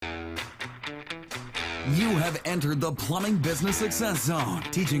You have entered the Plumbing Business Success Zone,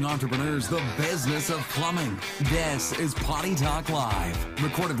 teaching entrepreneurs the business of plumbing. This is Potty Talk Live,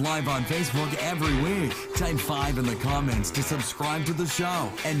 recorded live on Facebook every week. Type 5 in the comments to subscribe to the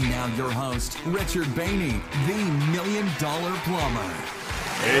show. And now your host, Richard Bainey, the $1 Million Plumber.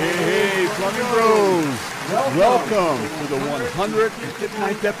 Hey, Plumbing Bros! Welcome to the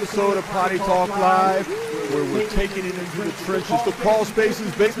 159th episode of Potty Talk Live, where we're taking it into the trenches, the crawl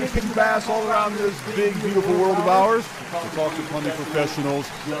spaces, basements, kitchen baths, all around this big, beautiful world of ours, to talk to plumbing professionals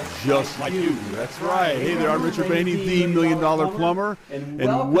just like you. That's right. Hey there, I'm Richard Bainey, the $1 Million Plumber,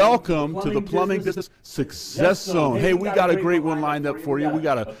 and welcome to the Plumbing Business Success Zone. Hey, we got a great one lined up for you. We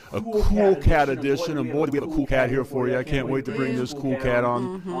got a cool cat edition, and boy, do we have a cool cat here for you. I can't wait to bring this cool cat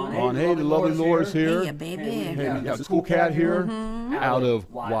on. Hey, the lovely Laura's here. Hey, baby. Hey, yeah, this cool cat here out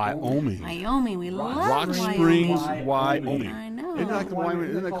of Wyoming. Wyoming, we love Rock Wyoming. Springs, Wyoming. I know. Isn't that like the Wyoming?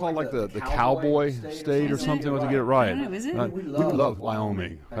 Isn't that called like the cowboy state or something? To get it right. I know, is it? We love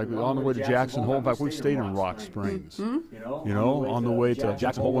Wyoming. Like on the way to Jackson Hole. In fact, we've stayed in Rock Springs. You know, on the way to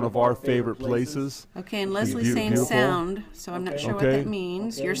Jackson Hole, one of our favorite places. Okay, and Leslie's saying Beautiful. sound, so I'm not sure what that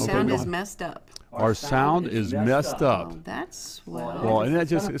means. Your sound is messed up. Our sound is messed up. Oh, that's swell. Well, and that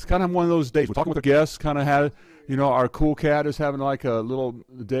it's kind of one of those days. We're talking with the guests, kind of had, you know, our cool cat is having like a little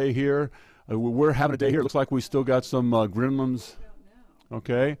day here. We're having a day here. It looks like we still got some gremlins.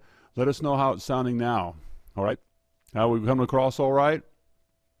 Okay. Let us know how it's sounding now. All right. How we coming across all right?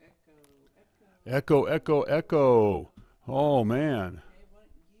 Echo, echo, echo. Oh, man.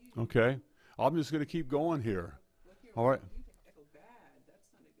 Okay. I'm just going to keep going here. All right.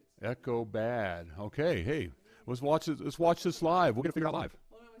 Echo bad. Okay. Hey, let's watch this live. We're going to figure it out live.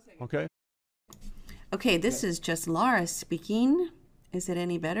 Okay. Okay, this is just Laura speaking. Is it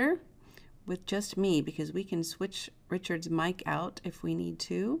any better? With just me, because we can switch Richard's mic out if we need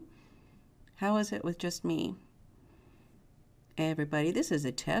to. How is it with just me? Everybody, this is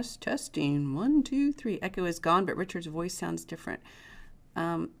a testing. 1, 2, 3. Echo is gone, but Richard's voice sounds different.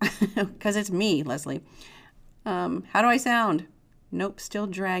 Because it's me, Leslie. How do I sound? Nope, still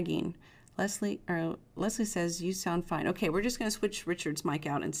dragging. Leslie says you sound fine. Okay, we're just going to switch Richard's mic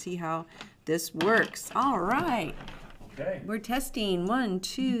out and see how this works. All right. Okay. We're testing. 1,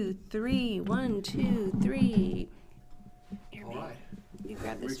 2, 3. 1, 2, 3. Here, All right. you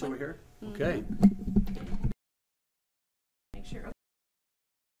grab this Reach one. over here. Okay. Make sure.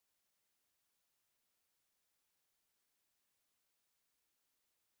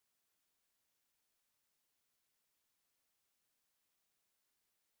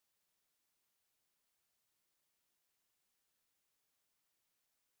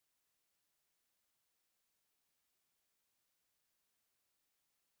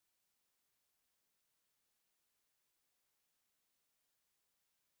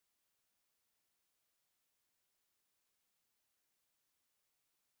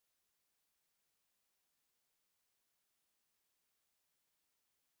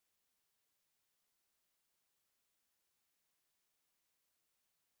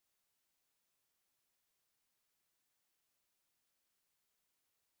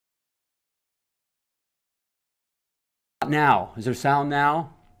 Now, is there sound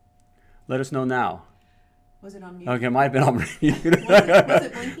now? Let us know now. Was it on mute? Okay, it might have been on mute. Was it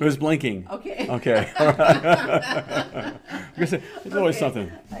blinking? It was blinking. Okay. Okay. All right. There's always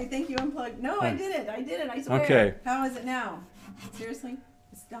something. I think you unplugged. No, I did it. I swear. Okay. How is it now? Seriously?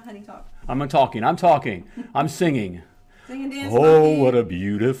 It's not honey talk. I'm talking. I'm singing. Sing and dance. Oh, monkey. what a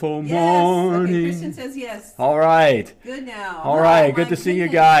beautiful Yes. morning. Okay, Christian says yes. All right. Good now. All Oh, right. my Good to see you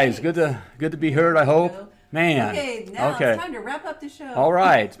goodness guys. sakes. Good to be heard, I hope. Man. Okay, now Okay. it's time to wrap up the show. All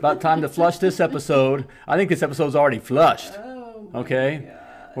right. It's about time to flush this episode. I think this episode's already flushed. Oh, my Okay. gosh.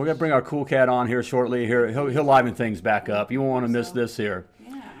 We're going to bring our cool cat on here shortly. Here, he'll liven things back up. You won't want to miss this here.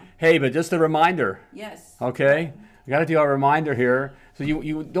 Yeah. Hey, but just a reminder, Yes. okay? We got to do our reminder here. So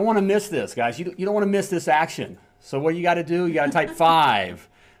you don't want to miss this, guys. You don't want to miss this action. So what you got to do, you got to type 5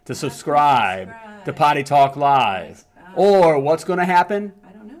 to subscribe to Potty Talk Live. Or what's going to happen?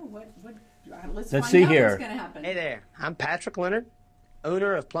 I don't know. Let's find see out here. What's going to happen. Hey there, I'm Patrick Leonard,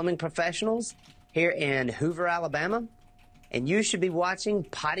 owner of Plumbing Professionals here in Hoover, Alabama, and you should be watching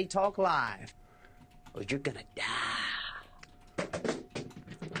Potty Talk Live, or you're gonna die.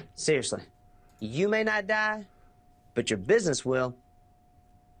 Seriously, you may not die, but your business will.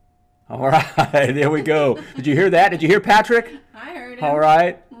 All right, there we go. Did you hear that? Did you hear Patrick? I heard it. All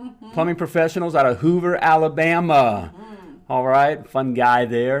right. Plumbing Professionals out of Hoover, Alabama. All right. Fun guy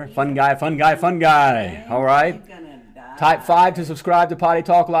there. Fun guy. All right. Type 5 to subscribe to Potty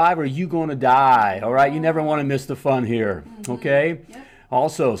Talk Live, or you going to die. All right. You never want to miss the fun here. Okay.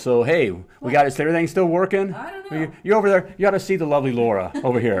 Also, so hey, we got, is everything still working? I don't know. You're over there. You got to see the lovely Laura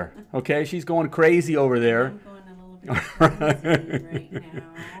over here. Okay, she's going crazy over there. I'm going a little bit crazy right now.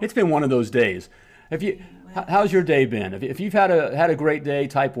 It's been one of those days. If you, how's your day been? If you've had a great day,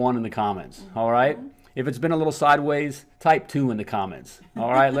 type 1 in the comments. All right. If it's been a little sideways, type 2 in the comments. All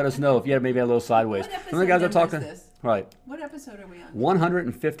right. Let us know if you had maybe a little sideways. What Some of the guys are episode talking. was this? Right. What episode are we on?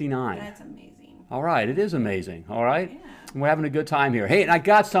 159. That's amazing. All right. It is amazing. All right. Yeah. And we're having a good time here. Hey, and I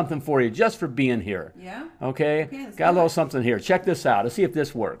got something for you just for being here. Yeah? Okay. let's Got a do little it. something here. Check this out. Let's see if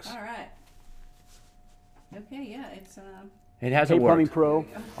this works. All right. Okay, yeah, it's It hasn't Hey, worked. Plumbing Pro,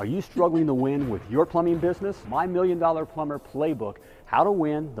 are you struggling to win with your plumbing business? My $1 Million Plumber Playbook, How to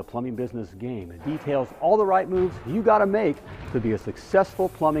Win the Plumbing Business Game. It details all the right moves you got to make to be a successful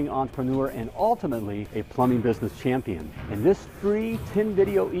plumbing entrepreneur and ultimately a plumbing business champion. In this free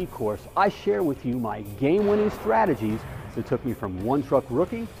 10-video e-course, I share with you my game-winning strategies that took me from one-truck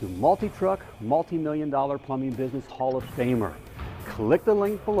rookie to multi-truck, multi-million-dollar plumbing business Hall of Famer. Click the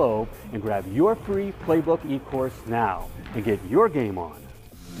link below and grab your free Playbook e-course now and get your game on.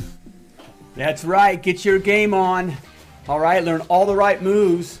 That's right. Get your game on. All right. Learn all the right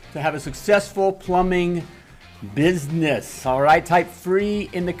moves to have a successful plumbing business. All right. Type free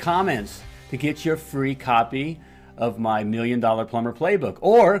in the comments to get your free copy of my $1 Million Plumber Playbook,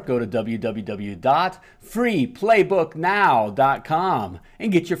 or go to www.freeplaybooknow.com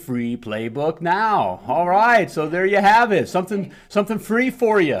and get your free playbook now. All right, so there you have it. Something free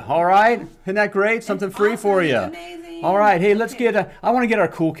for you. All right, isn't that great? Something free awesome. for you. It's amazing. All right, hey, let's get. I want to get our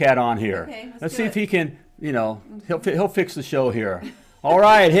cool cat on here. Okay, let's do see if it. he can. You know, he'll fix the show here. All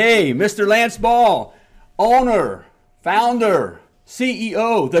right, hey, Mr. Lance Ball, owner, founder,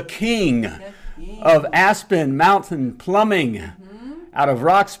 CEO, the king of Aspen Mountain Plumbing out of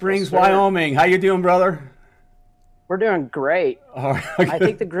Rock Springs, sir. Wyoming. How you doing, brother? We're doing great. All right. I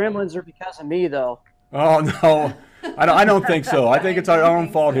think the gremlins are because of me, though. Oh no, I don't think so. I think it's our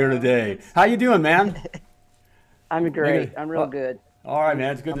own fault here today. How you doing, man? I'm great. I'm real good. All right,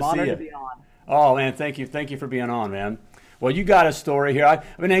 man. It's good I'm to see honored you. to be on. Oh man, thank you for being on, man. Well, you got a story here. I've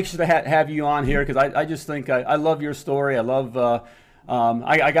been anxious to have you on here because I just think I love your story. I love.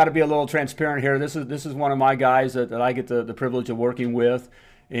 I got to be a little transparent here. This is one of my guys that I get the privilege of working with,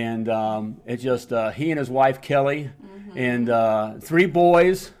 and it's just he and his wife Kelly, and three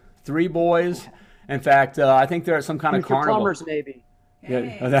boys. In fact, I think they're at some kind of Future carnival. plumbers, maybe.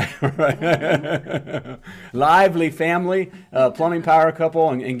 Yeah, right. Lively family, plumbing power couple,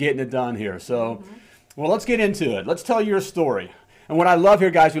 and getting it done here. So, well, let's get into it. Let's tell your story. And what I love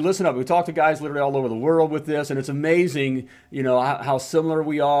here, guys, we listen up. We talk to guys literally all over the world with this, and it's amazing, you know, how similar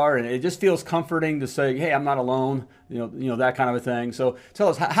we are, and it just feels comforting to say, hey, I'm not alone, you know that kind of a thing. So, tell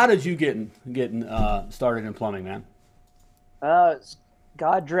us, how did you get started in plumbing, man?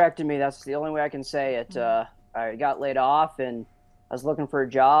 God directed me. That's the only way I can say it. I got laid off, and I was looking for a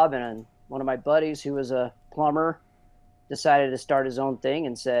job, and one of my buddies who was a plumber decided to start his own thing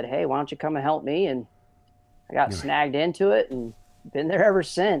and said, hey, why don't you come and help me? And I got snagged into it and been there ever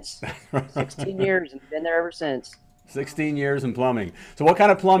since. 16 years and been there ever since. 16 years in plumbing. So what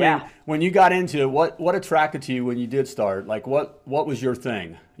kind of plumbing, Yeah. when you got into it, what attracted to you when you did start? Like what was your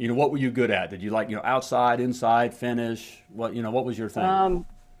thing? You know, what were you good at? Did you like, outside, inside, finish? What was your thing?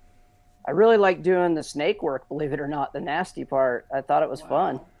 I really like doing the snake work, believe it or not, the nasty part. I thought it was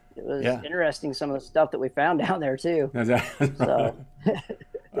fun. It was interesting, some of the stuff that we found down there too. So,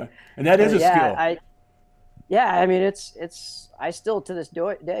 and that is a skill. I mean, it's I still to this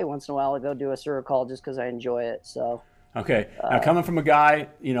day once in a while I go do a Surah call just because I enjoy it. So Okay. Now, coming from a guy,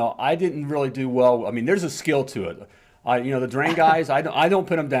 I didn't really do well. I mean, there's a skill to it. The drain guys, I don't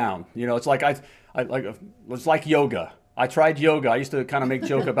put them down. It's like it's like yoga. I tried yoga. I used to kind of make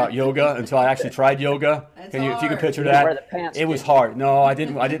joke about yoga until I actually tried yoga. If you can picture You that, wear the pants, it was didn't you? hard. No, I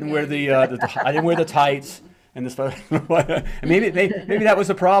didn't wear I didn't wear the tights and the special. maybe that was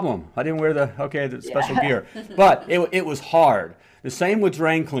the problem. I didn't wear the special gear, but it was hard. The same with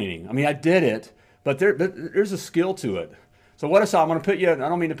drain cleaning. I mean, I did it, but there's a skill to it. So what is I'm going to put you? I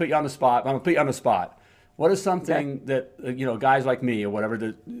don't mean to put you on the spot. But I'm going to put you on the spot. What is something that guys like me or whatever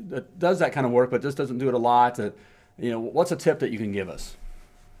that does that kind of work, but just doesn't do it a lot? What's a tip that you can give us?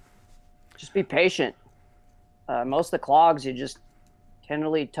 just be patient. Most of the clogs, you just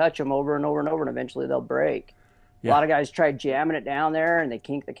tenderly touch them over and over and over, and eventually they'll break. Yeah. A lot of guys try jamming it down there, and they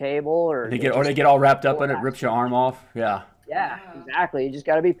kink the cable, or They get all wrapped up in it, rips your arm off. Yeah. Yeah, exactly. You just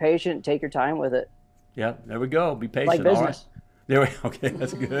got to be patient, and take your time with it. Yeah, there we go. Be patient. Like business. All right. Okay,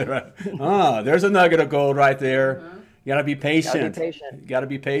 that's good. Right. There's a nugget of gold right there. You got to be patient. patient. You got to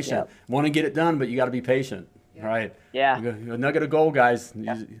be patient. Yep. Want to get it done, but you got to be patient. Right. Yeah. A nugget of gold, guys. Pull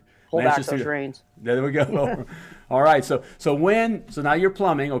Lance back just those threw- reins. There we go. All right. So now you're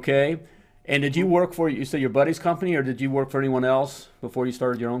plumbing, okay? And did you work for, you said, your buddy's company, or did you work for anyone else before you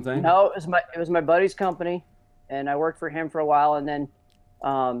started your own thing? No, it was my buddy's company, and I worked for him for a while, and then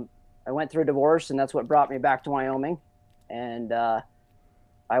I went through a divorce, and that's what brought me back to Wyoming. And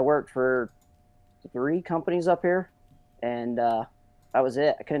I worked for 3 companies up here, and that was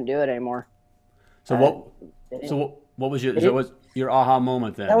it. I couldn't do it anymore. So what was your aha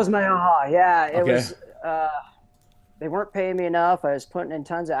moment then? That was my aha. Yeah, it Okay. was. They weren't paying me enough. I was putting in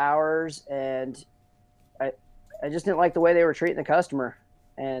tons of hours, and I just didn't like the way they were treating the customer.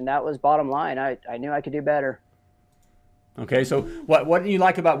 And that was bottom line. I knew I could do better. Okay, so what did you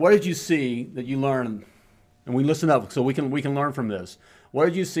like about, what did you see that you learned, and we listen up so we can learn from this. What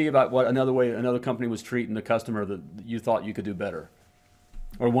did you see about what another company was treating the customer that you thought you could do better,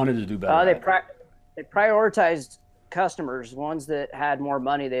 or wanted to do better? They prioritized customers, ones that had more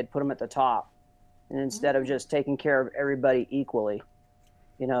money. They'd put them at the top, and instead of just taking care of everybody equally.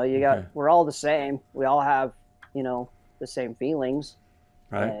 We're all the same. We all have, the same feelings.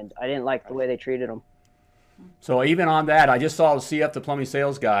 Right. And I didn't like the way they treated them. So even on that, I just saw CF, the plumbing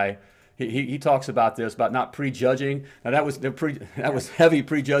sales guy. He talks about this, about not prejudging. Now that was heavy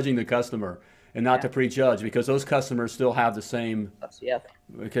prejudging the customer, and not to prejudge, because those customers still have the same. Yeah.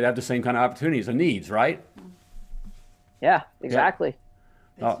 Could have the same kind of opportunities and needs, right? Yeah, exactly.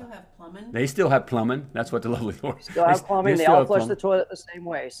 They still have plumbing. They still have plumbing. That's what the lovely Lord. Still have plumbing. They all flush the toilet the same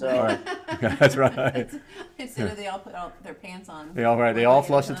way. So. All right. That's right. Instead of they all put all their pants on. They all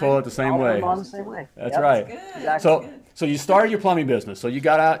flush the toilet the same All put way. them on the same way. That's Yep. right. Good. Exactly. So you started your plumbing business. So you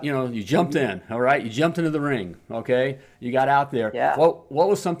got out, you jumped in, all right? You jumped into the ring, okay? You got out there. Yeah. What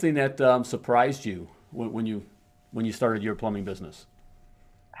was something that surprised you when you started your plumbing business?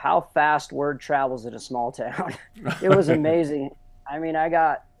 How fast word travels in a small town. It was amazing. I mean, I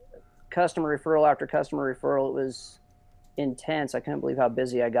got customer referral after customer referral. It was intense. I couldn't believe how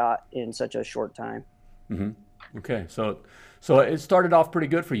busy I got in such a short time. Mm-hmm. Okay, so it started off pretty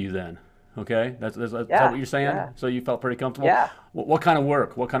good for you then. Okay, that's is that what you're saying? Yeah. So you felt pretty comfortable. Yeah. What kind of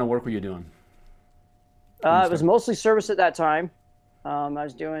work? What kind of work were you doing? It was mostly service at that time. I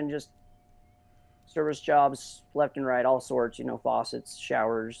was doing just service jobs left and right, all sorts, faucets,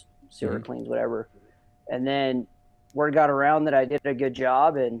 showers, sewer cleans, whatever. And then word got around that I did a good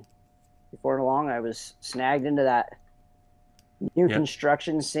job, and before long I was snagged into that new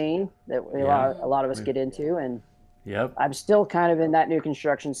construction scene that a lot of us get into. And I'm still kind of in that new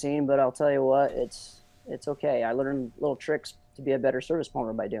construction scene, but I'll tell you what, it's okay. I learned little tricks to be a better service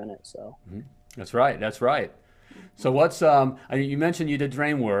plumber by doing it. So That's right. That's right. So what's you mentioned you did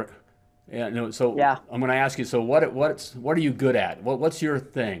drain work. Yeah. No. So I'm going to ask you. So what are you good at? What's your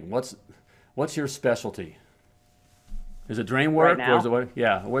thing? What's your specialty? Is it drain work, right now? or is it what?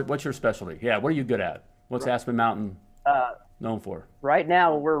 Yeah. What's your specialty? Yeah. What are you good at? What's Aspen Mountain known for? Right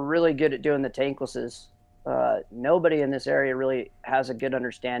now, we're really good at doing the tanklesses. Nobody in this area really has a good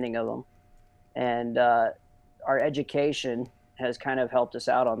understanding of them, and our education has kind of helped us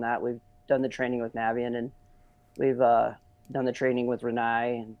out on that. We've done the training with Navien, and we've done the training with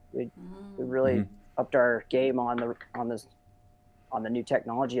Renai, and we really upped our game on the new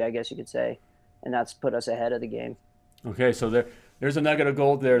technology, I guess you could say, and that's put us ahead of the game. Okay, so there's a nugget of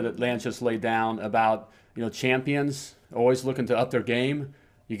gold there that Lance just laid down about champions always looking to up their game.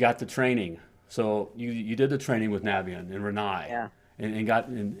 You got the training, so you did the training with Navien and Renai,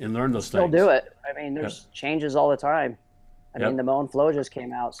 and learned those Still things. do it. I mean, there's changes all the time. I mean, the Moen Flow just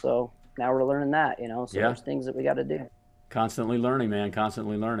came out, so now we're learning that. So there's things that we got to do. Constantly learning, man.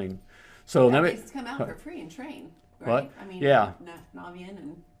 Constantly learning. So let me It's come out for free and train. Right? What? I mean, Yeah. Navien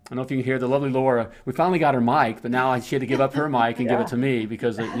and. I don't know if you can hear the lovely Laura. We finally got her mic, but now she had to give up her mic and give it to me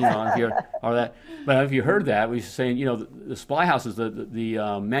because if you heard that, we were saying the supply houses,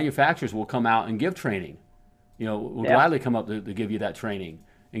 the manufacturers will come out and give training. Will gladly come up to give you that training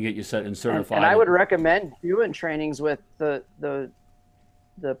and get you set and certified. And I would recommend doing trainings with the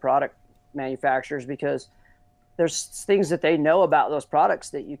product manufacturers, because there's things that they know about those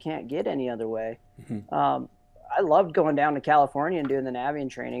products that you can't get any other way. I loved going down to California and doing the Navien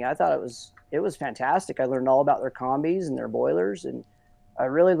training. I thought it was fantastic. I learned all about their combis and their boilers, and I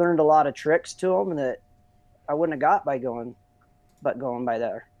really learned a lot of tricks to them that I wouldn't have got by going by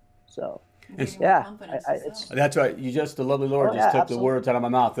there. So it's that's right. The lovely Laura just took the words out of my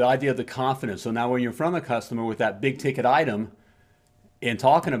mouth. The idea of the confidence. So now when you're in front of the customer with that big ticket item and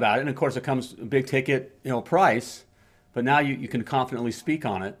talking about it, and of course it comes a big ticket, price, but now you can confidently speak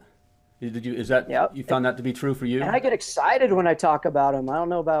on it. Did you? Is that Yep. you found that to be true for you? And I get excited when I talk about them. I don't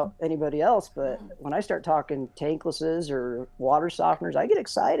know about anybody else, but when I start talking tanklesses or water softeners, I get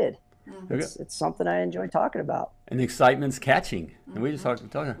excited. It's something I enjoy talking about. And the excitement's catching. And we just talked. We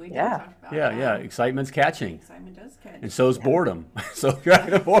did Yeah. talk about Yeah, that. yeah. Excitement's catching. Excitement does catch. And so's boredom. So if you're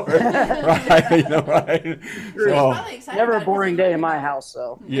kind of bored, right? You know, right? So, Probably excited Never a about it 'cause boring they day talk in my about it. house,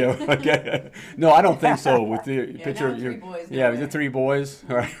 so. yeah. Okay. No, I don't think so. With the Yeah, picture, now three boys, no yeah, way. the 3 boys,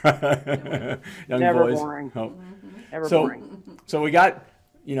 right? Young Never boys. boring. Oh. Never So, boring. so we got,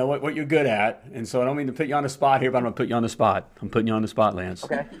 you know, what you're good at, and so I don't mean to put you on the spot here, but I'm gonna put you on the spot. I'm putting you on the spot, Lance.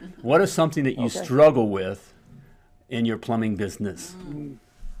 Okay. What is something that you struggle with in your plumbing business?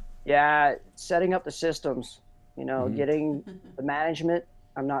 Yeah, setting up the systems, getting the management.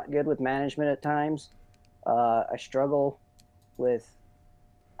 I'm not good with management at times. I struggle with,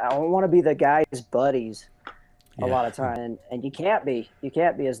 I don't want to be the guy's buddies a lot of time. And you can't be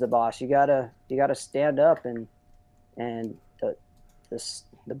as the boss. You gotta stand up and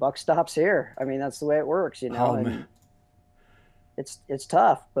the buck stops here. I mean, that's the way it works, Oh, and man. it's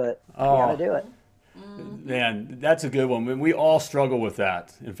tough, but you gotta do it. Man, that's a good one. We all struggle with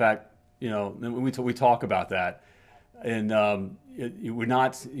that. In fact, we talk about that, and we're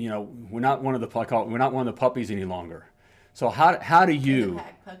not, we're not one of the we're not one of the puppies any longer. So how do you,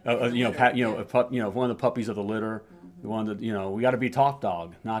 one of the puppies of the litter, the one that we got to be top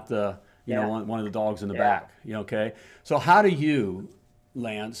dog, not the one of the dogs in the back. Okay. So how do you,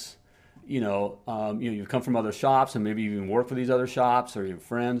 Lance? You've come from other shops and maybe you even work for these other shops or your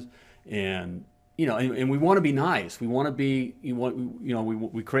friends, and and we want to be nice. We want to be,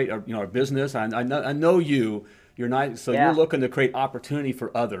 we create our business. I know you're nice, so you're looking to create opportunity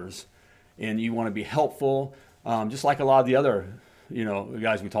for others, and you want to be helpful, just like a lot of the other,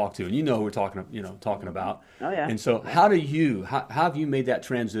 guys we talk to, and who we're talking about. Oh yeah. And so, how have you made that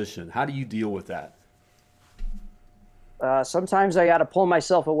transition? How do you deal with that? Sometimes I got to pull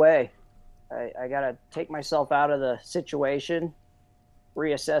myself away. I got to take myself out of the situation,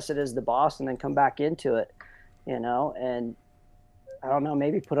 reassess it as the boss, and then come back into it, and I don't know,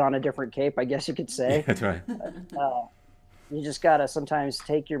 maybe put on a different cape, I guess you could say. That's right. You just got to sometimes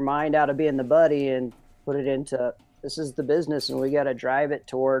take your mind out of being the buddy and put it into, this is the business and we got to drive it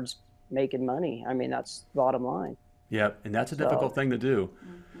towards making money. I mean, that's the bottom line. Yeah, and that's a difficult thing to do.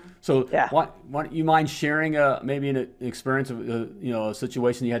 So, Yeah. why don't you mind sharing maybe an experience of a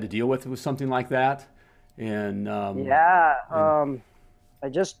situation you had to deal with something like that? And I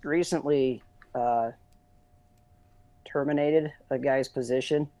just recently terminated a guy's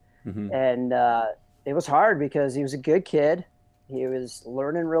position, and it was hard because he was a good kid. He was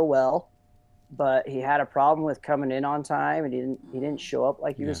learning real well, but he had a problem with coming in on time, and he didn't show up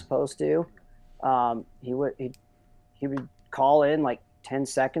like he was supposed to. He would call in like 10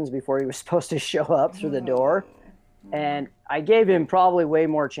 seconds before he was supposed to show up through the door, and I gave him probably way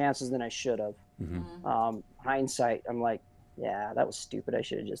more chances than I should have. Hindsight, I'm like, yeah, that was stupid. I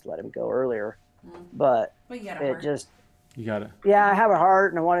should have just let him go earlier. But But you gotta it work. just, you got to. yeah, I have a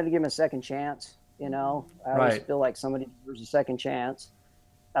heart and I wanted to give him a second chance. I always Right. feel like somebody deserves a second chance.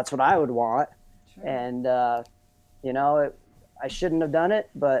 That's what I would want. Sure. And, I shouldn't have done it,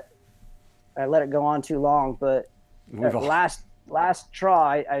 but I let it go on too long. But We've all- last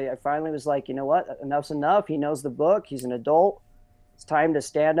try, I finally was like, you know what? Enough's enough. He knows the book. He's an adult. It's time to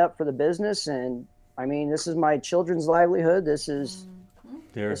stand up for the business. And I mean, this is my children's livelihood. This is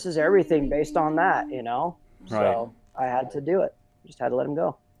everything based on that, Right. So I had to do it. Just had to let him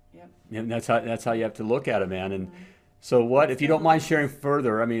go. And that's how you have to look at it, man. And so, what if you don't mind sharing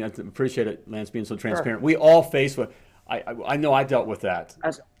further? I mean, I appreciate it, Lance, being so transparent. We all face what I know. I dealt with that.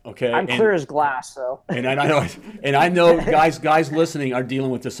 Okay, I'm clear as glass, so. And I know guys listening are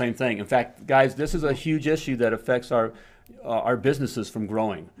dealing with the same thing. In fact, guys, this is a huge issue that affects our businesses from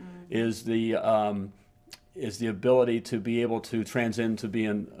growing. Is the ability to be able to transcend to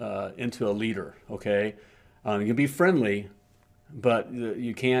being into a leader. Okay, you can be friendly, but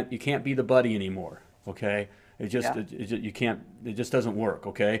you can't be the buddy anymore. Okay, it just doesn't work.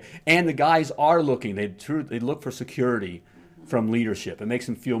 Okay, and the guys are looking. They look for security from leadership. It makes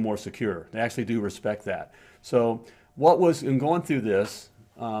them feel more secure. They actually do respect that. So, in going through this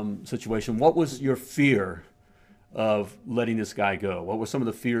situation, what was your fear of letting this guy go? What were some of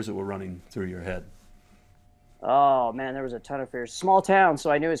the fears that were running through your head? Oh man, there was a ton of fears. Small town,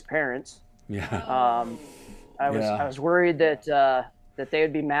 so I knew his parents. Yeah. I was worried that they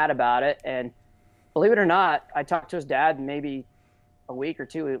would be mad about it, and believe it or not, I talked to his dad maybe a week or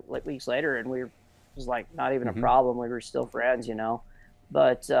 2 weeks later, and it was like not even a problem. We were still friends,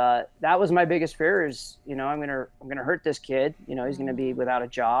 But that was my biggest fear is, I'm gonna hurt this kid. He's gonna be without a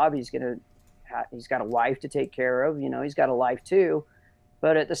job. He's got a wife to take care of. He's got a life too.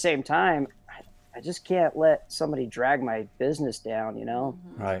 But at the same time, I just can't let somebody drag my business down.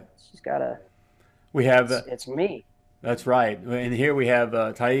 Right. She's gotta. We have. It's me. That's right. And here we have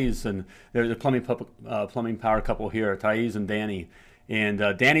Thais, and there's a plumbing power couple here, Thais and Danny. And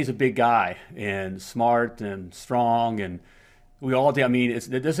Danny's a big guy and smart and strong, and we all do. I mean,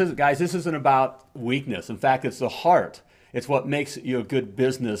 this isn't about weakness. In fact, it's the heart. It's what makes you a good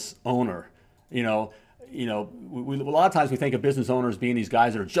business owner. A lot of times we think of business owners being these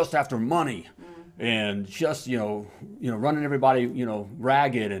guys that are just after money. And just running everybody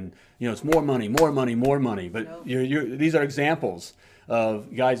ragged, and it's more money. But these are examples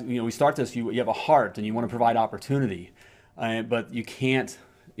of guys. We start this. You have a heart, and you want to provide opportunity, but you can't.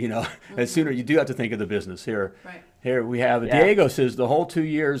 As sooner you do have to think of the business here. Right. Here we have Diego says the whole 2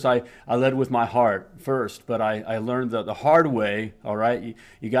 years I led with my heart first, but I learned the hard way. All right,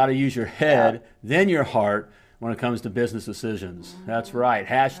 you got to use your head, then your heart when it comes to business decisions. That's right.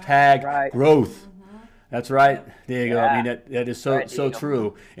 Hashtag growth. That's right, Diego. Yeah. I mean, that is so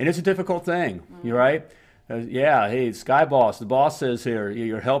true. And it's a difficult thing. You're right. Hey, Sky Boss, the boss says here,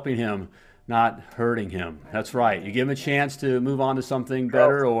 you're helping him, not hurting him. That's right. You give him a chance to move on to something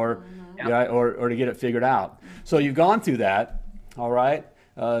better or to get it figured out. So you've gone through that. All right.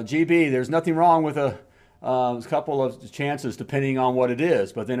 GB, there's nothing wrong with a couple of chances depending on what it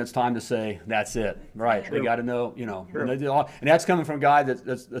is, but then it's time to say that's it. Right? They got to know, and that's coming from a guy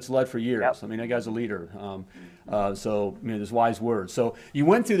that's led for years. Yep. I mean, that guy's a leader. So there's wise words. So you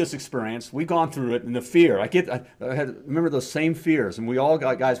went through this experience. We've gone through it, and the fear. I remember those same fears, and we all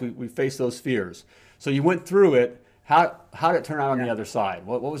got guys. We face those fears. So you went through it. How did it turn out on the other side?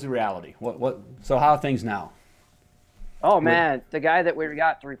 What was the reality? So how are things now? Oh man, the guy that we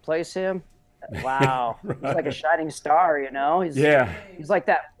got to replace him. Wow, Right. He's like a shining star, He's like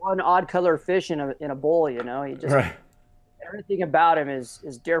that one odd color fish in a bowl, He just everything about him is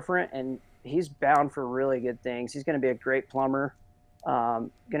different, and he's bound for really good things. He's going to be a great plumber, going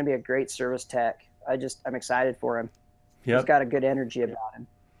to be a great service tech. I'm excited for him. Yep. He's got a good energy about him.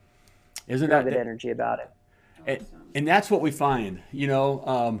 Isn't that good energy about it? And that's what we find,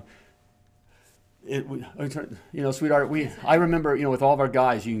 sweetheart, I remember, with all of our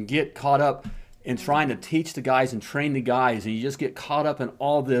guys, you can get caught up in trying to teach the guys and train the guys, and you just get caught up in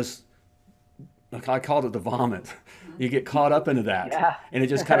all this, like I called it the vomit. You get caught up into that, and it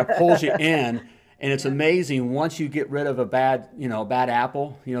just kind of pulls you in, and it's amazing once you get rid of a bad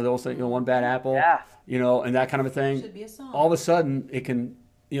apple, they'll say, one bad apple, and that kind of a thing. Should be a song. All of a sudden, it can,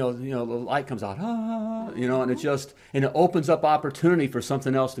 the light comes out, and it opens up opportunity for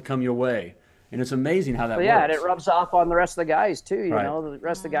something else to come your way. And it's amazing how that works. Yeah, and it rubs off on the rest of the guys too. Right. The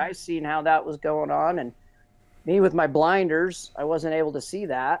rest of the guys seeing how that was going on, and me with my blinders, I wasn't able to see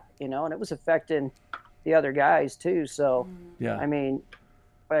that, and it was affecting the other guys too. So, I mean,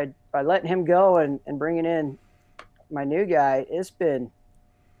 by letting him go and bringing in my new guy, it's been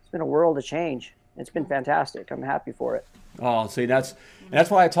a world of change. It's been fantastic. I'm happy for it. Oh, see, that's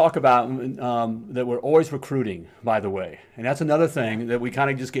why I talk about that we're always recruiting, by the way. And that's another thing that we kind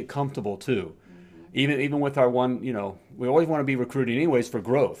of just get comfortable too. Even with our one, we always want to be recruiting anyways for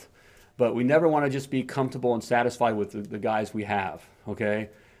growth, but we never want to just be comfortable and satisfied with the guys we have, okay?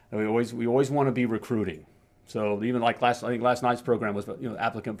 And we always want to be recruiting. So even like last night's program was,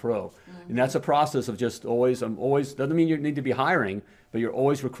 Applicant Pro. And that's a process of just always, doesn't mean you need to be hiring, but you're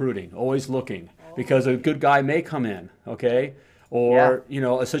always recruiting, always looking, because a good guy may come in, okay? Or,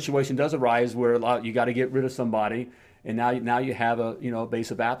 a situation does arise where you got to get rid of somebody, and now you have a base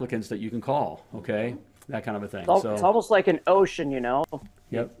of applicants that you can call, okay? That kind of a thing. It's almost like an ocean,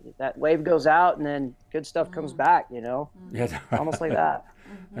 Yep. That wave goes out and then good stuff comes back, Yeah. Almost like that.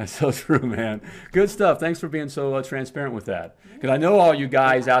 That's so true, man. Good stuff. Thanks for being so transparent with that. Because I know all you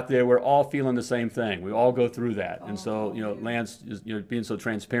guys out there, we're all feeling the same thing. We all go through that. And so, Lance is being so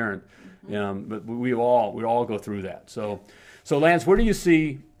transparent. But we all go through that. So Lance, where do you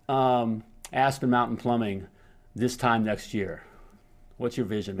see Aspen Mountain Plumbing this time next year? What's your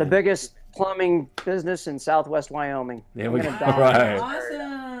vision, man? The biggest plumbing business in Southwest Wyoming. There we go. Right.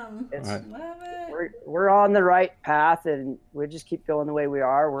 Awesome. Right. Love it. We're on the right path, and we just keep going the way we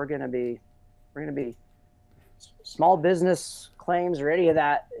are. We're gonna be small business claims or any of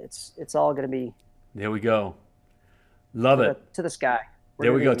that. It's all gonna be. There we go. Love it. To the sky.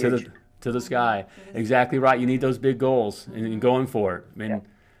 There we go, to the sky. Exactly right. You need those big goals and going for it. I mean,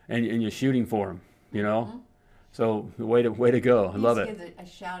 and you're shooting for them, So way to go. I love it. Give a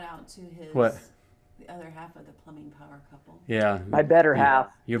shout out to his what? The other half of the plumbing power couple. Yeah. My better half.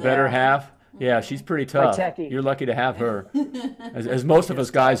 Your better half? Yeah, she's pretty tough. techie. You're lucky to have her. As most of us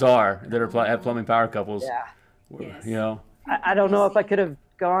guys are that are have plumbing power couples. Yeah. Yes. You know. I don't know if I could have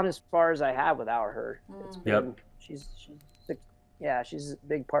gone as far as I have without her. It's Yep. been, she's a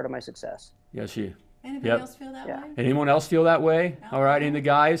big part of my success. Yeah, she. Anybody Yep. else feel that Yeah. way? Anyone else feel that way? All right, and the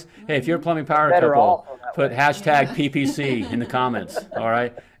guys, hey, if you're a plumbing power Better all couple, feel that put way. hashtag PPC in the comments. All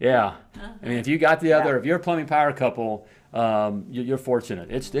right, yeah. I mean, if you got the other, if you're a plumbing power couple, you're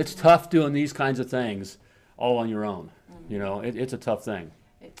fortunate. It's tough doing these kinds of things all on your own. You know, it's a tough thing.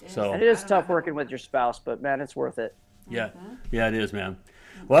 It is. So- And it is tough working with your spouse, but man, it's worth it. Yeah, yeah, it is, man.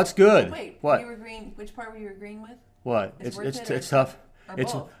 Well, that's good. Wait, What? you were agreeing, which part were you agreeing with? What? It's It's worth it's it or- it's tough. or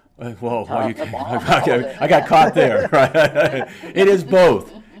It's both? whoa! Tough. I got caught there. Right? It is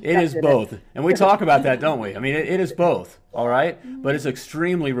both. It is both, and we talk about that, don't we? I mean, it is both. All right, but it's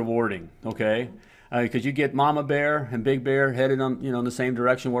extremely rewarding. Okay, because you get Mama Bear and Big Bear headed on, in the same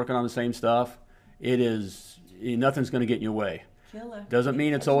direction, working on the same stuff. It is nothing's going to get in your way. Killer. Doesn't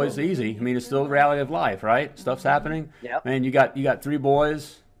mean it's always easy. I mean, it's still the reality of life, right? Stuff's happening. Yep. Man, you got 3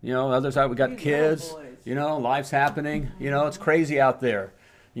 boys. Other side we got 3 kids. little boys. Life's happening. It's crazy out there.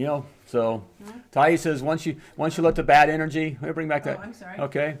 So Ty says once you let the bad energy. Let me bring back that. Oh, I'm sorry.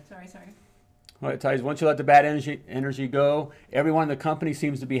 Okay. Sorry. All right, Ty, once you let the bad energy go, everyone in the company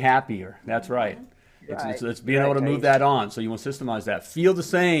seems to be happier. That's right. It's being able to move that on. So you want to systemize that. Feel the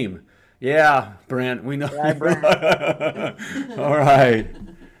same. Yeah, Brent, we know. Yeah, Brent. All right.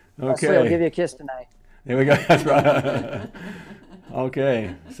 Leslie, I'll give Okay. you a kiss tonight. There we go. That's right.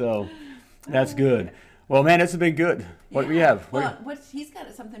 Okay. So that's good. Well, man, it's been good. What do we have? Well, he's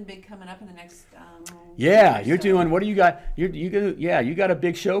got something big coming up in the next. Yeah, year you're or so. doing. What do you got? You got a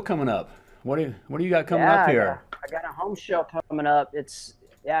big show coming up. What do you got coming up here? I got a home show coming up.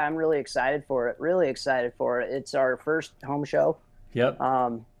 I'm really excited for it. Really excited for it. It's our first home show. Yep.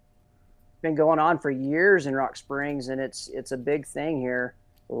 Been going on for years in Rock Springs, and it's a big thing here.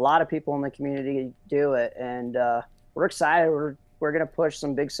 A lot of people in the community do it, and we're excited. We're gonna push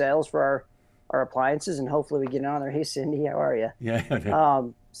some big sales for our appliances, and hopefully we get on there. Hey, Cindy, how are you?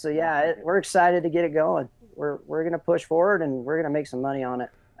 Yeah. We're excited to get it going. We're gonna push forward, and we're gonna make some money on it.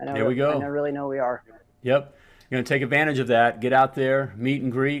 I know. There we go. I really know we are. Yep. You're gonna take advantage of that. Get out there, meet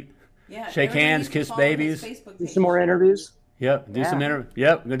and greet. Yeah, Shake everybody hands, needs to kiss follow his babies. Facebook Do page. some more interviews. Yep. Do some Yeah.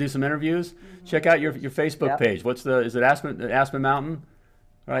 Yep. We're gonna do some interviews. Check out your Facebook Yep. page. Is it Aspen Mountain?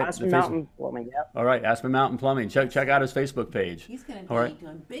 Right. Aspen the Facebook- Mountain Plumbing. Yep. All right, Aspen Mountain Plumbing. Check out his Facebook page. He's going to All right. be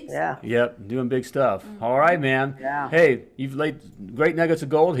doing big Yeah. stuff. Yep, doing big stuff. All right, man. Yeah. Hey, you've laid great nuggets of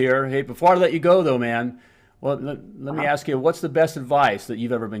gold here. Hey, before I let you go, though, man, well, let me ask you, what's the best advice that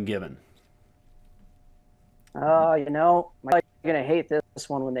you've ever been given? My going to hate this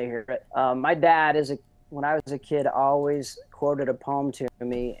one when they hear it. My dad when I was a kid, always quoted a poem to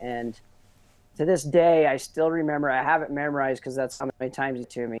me, and to this day, I still remember. I have it memorized because that's how many times he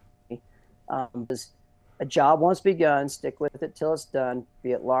to me. Was, a job once begun, stick with it till it's done.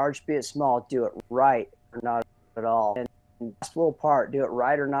 Be it large, be it small, do it right or not at all. And last little part, do it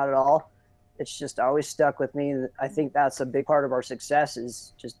right or not at all. It's just always stuck with me. And I think that's a big part of our success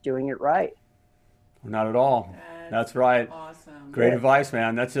is just doing it right. Not at all. That's right. Awesome. Great advice,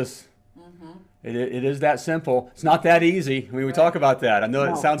 man. That's just, it is that simple. It's not that easy. I mean, we talk about that. I know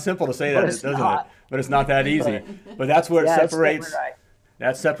it sounds simple to say that, But it's doesn't not. it? But it's not that easy. But that's where it Yeah, it's separates. definitely right.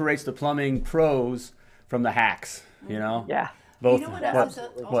 That separates the plumbing pros from the hacks. Yeah. Both. You know what else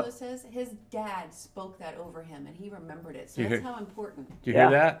it also says? His dad spoke that over him, and he remembered it. So You that's hear- how important. Do you hear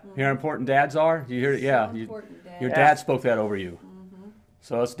that? You hear how important dads are? Do you hear it? Yeah. So important, Dad. Your Yeah. dad spoke that over you.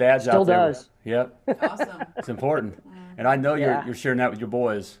 So us dads Still out there. does. Yep. Awesome. It's important. And I know Yeah. you're sharing that with your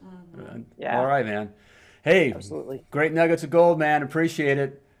boys. Yeah. All right, man. Hey, Absolutely. great nuggets of gold, man. Appreciate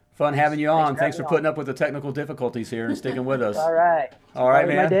it. Fun having you on. for Thanks for having me putting up with the technical difficulties here and sticking with us. All right. All right, Part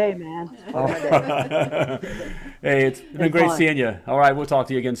of man. my day, man. Part of my day. Hey, it's been great fun. seeing you. All right, we'll talk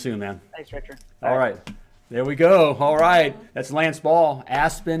to you again soon, man. Thanks, Richard. All right. There we go. All right. That's Lance Ball,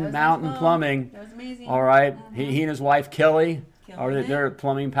 Aspen was Mountain Lance Ball. Plumbing. That was amazing. All right. He and his wife, Kelly, Killing it. they're a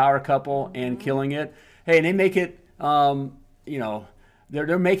plumbing power couple and killing it. Hey, and they make it,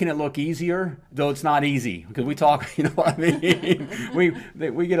 they're making it look easier, though it's not easy because we talk, you know what I mean?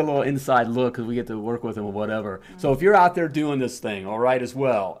 we get a little inside look because we get to work with them or whatever. So if you're out there doing this thing, all right, as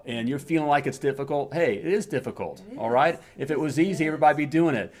well, and you're feeling like it's difficult, hey, it is difficult, all right? If it was easy, everybody'd be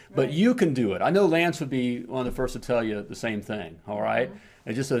doing it. But you can do it. I know Lance would be one of the first to tell you the same thing, all right?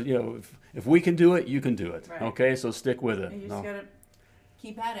 And just, if we can do it, you can do it, Right. okay? So stick with it. You No. just got to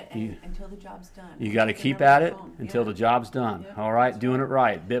Keep at it until the job's done. You got to keep at it until the job's done. All right, doing it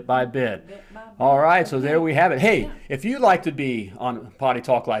right, bit by bit. All right, so there we have it. Hey, if you'd like to be on Potty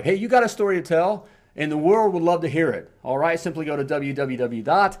Talk Live, hey, you got a story to tell, and the world would love to hear it. All right, simply go to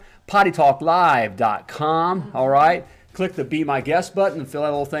www.pottytalklive.com. All right, click the Be My Guest button and fill that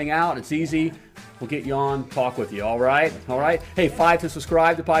little thing out. It's easy. We'll get you on, talk with you, all right? All right? Hey, 5 to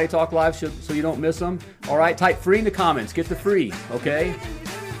subscribe to Potty Talk Live so you don't miss them. All right? Type free in the comments. Get the free, okay?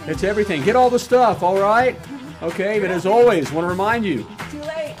 It's everything. Get all the stuff, all right? Okay, but as always, want to remind you,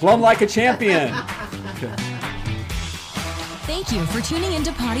 plumb like a champion. Okay. Thank you for tuning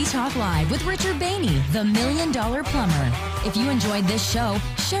into Potty Talk Live with Richard Bainey, the $1 Million Plumber. If you enjoyed this show,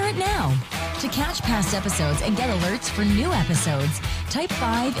 share it now. To catch past episodes and get alerts for new episodes, type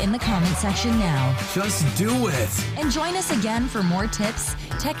 5 in the comment section now. Just do it. And join us again for more tips,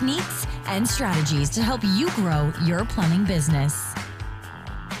 techniques, and strategies to help you grow your plumbing business.